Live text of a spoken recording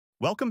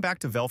Welcome back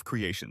to Velf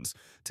Creations.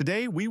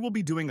 Today, we will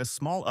be doing a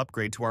small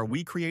upgrade to our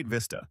WeCreat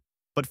Vista.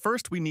 But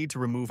first, we need to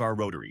remove our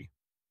rotary.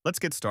 Let's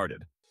get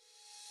started.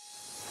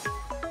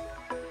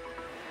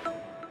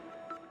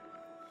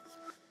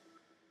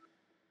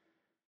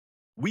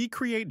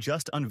 WeCreat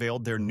just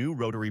unveiled their new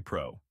Rotary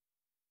Pro.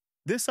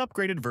 This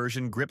upgraded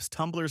version grips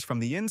tumblers from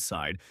the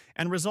inside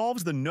and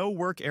resolves the no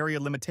work area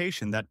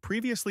limitation that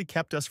previously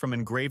kept us from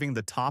engraving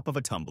the top of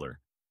a tumbler.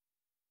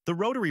 The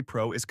Rotary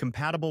Pro is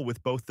compatible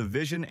with both the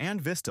Vision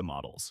and Vista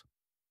models.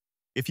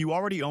 If you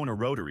already own a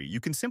Rotary, you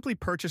can simply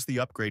purchase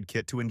the upgrade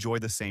kit to enjoy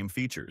the same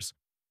features.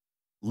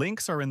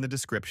 Links are in the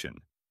description.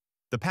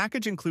 The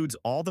package includes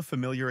all the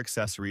familiar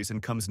accessories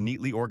and comes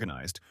neatly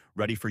organized,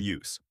 ready for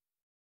use.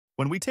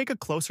 When we take a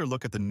closer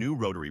look at the new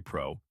Rotary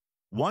Pro,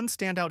 one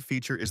standout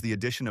feature is the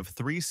addition of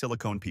 3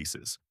 silicone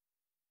pieces.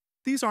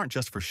 These aren't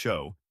just for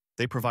show,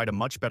 they provide a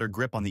much better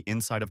grip on the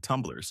inside of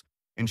tumblers,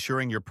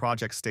 ensuring your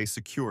project stays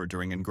secure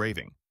during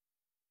engraving.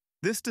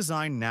 This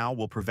design now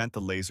will prevent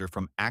the laser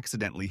from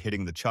accidentally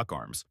hitting the chuck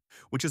arms,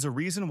 which is a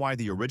reason why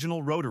the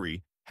original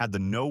Rotary had the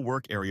no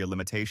work area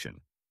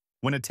limitation.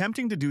 When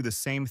attempting to do the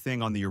same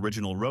thing on the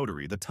original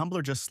Rotary, the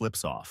tumbler just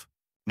slips off.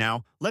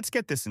 Now, let's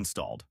get this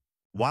installed.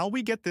 While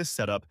we get this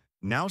set up,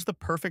 now's the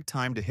perfect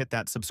time to hit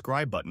that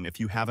subscribe button if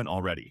you haven't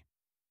already.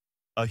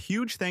 A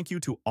huge thank you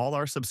to all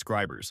our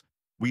subscribers.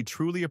 We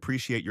truly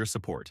appreciate your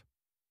support.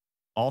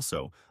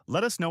 Also,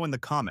 let us know in the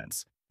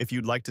comments if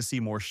you'd like to see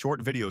more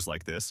short videos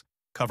like this,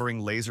 covering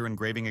laser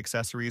engraving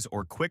accessories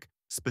or quick,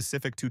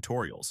 specific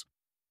tutorials.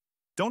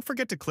 Don't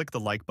forget to click the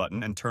like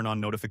button and turn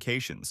on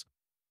notifications.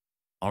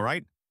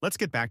 Alright, let's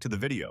get back to the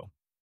video.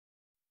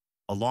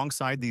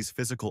 Alongside these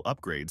physical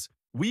upgrades,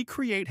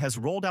 WeCreat has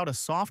rolled out a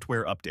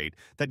software update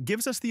that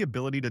gives us the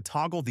ability to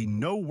toggle the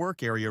no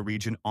work area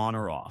region on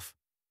or off.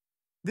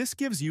 This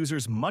gives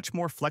users much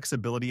more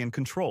flexibility and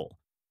control,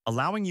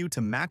 allowing you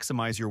to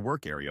maximize your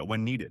work area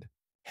when needed.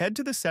 Head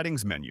to the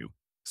Settings menu,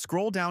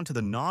 scroll down to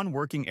the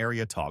non-working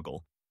area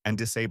toggle, and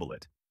disable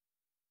it.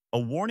 A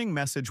warning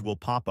message will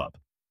pop up,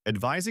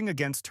 advising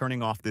against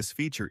turning off this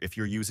feature if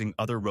you're using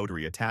other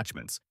rotary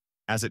attachments,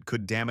 as it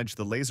could damage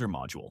the laser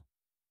module.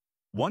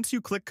 Once you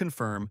click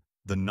Confirm,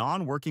 the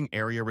non-working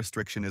area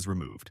restriction is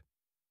removed.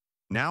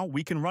 Now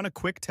we can run a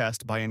quick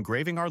test by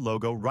engraving our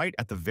logo right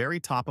at the very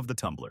top of the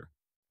tumbler.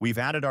 We've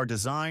added our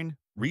design,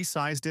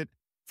 resized it.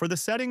 For the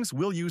settings,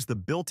 we'll use the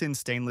built-in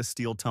stainless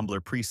steel tumbler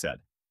preset.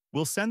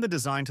 We'll send the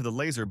design to the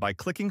laser by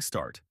clicking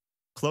Start,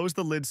 close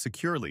the lid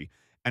securely,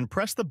 and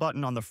press the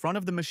button on the front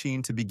of the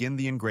machine to begin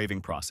the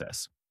engraving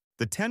process.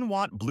 The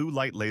 10-watt blue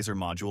light laser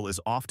module is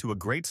off to a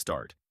great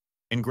start,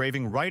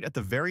 engraving right at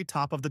the very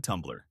top of the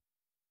tumbler.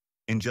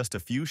 In just a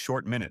few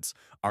short minutes,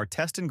 our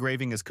test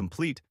engraving is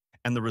complete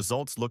and the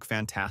results look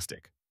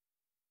fantastic.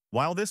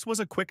 While this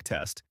was a quick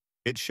test,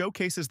 it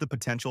showcases the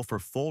potential for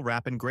full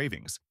wrap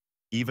engravings,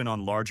 even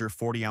on larger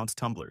 40-ounce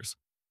tumblers.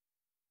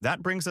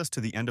 That brings us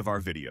to the end of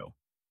our video.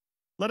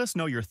 Let us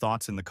know your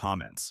thoughts in the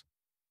comments.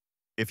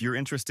 If you're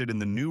interested in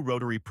the new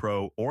Rotary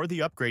Pro or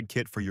the upgrade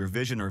kit for your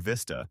Vision or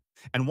Vista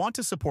and want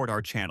to support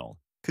our channel,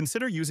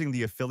 consider using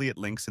the affiliate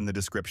links in the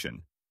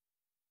description.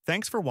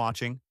 Thanks for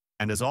watching,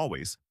 and as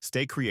always,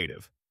 stay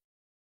creative.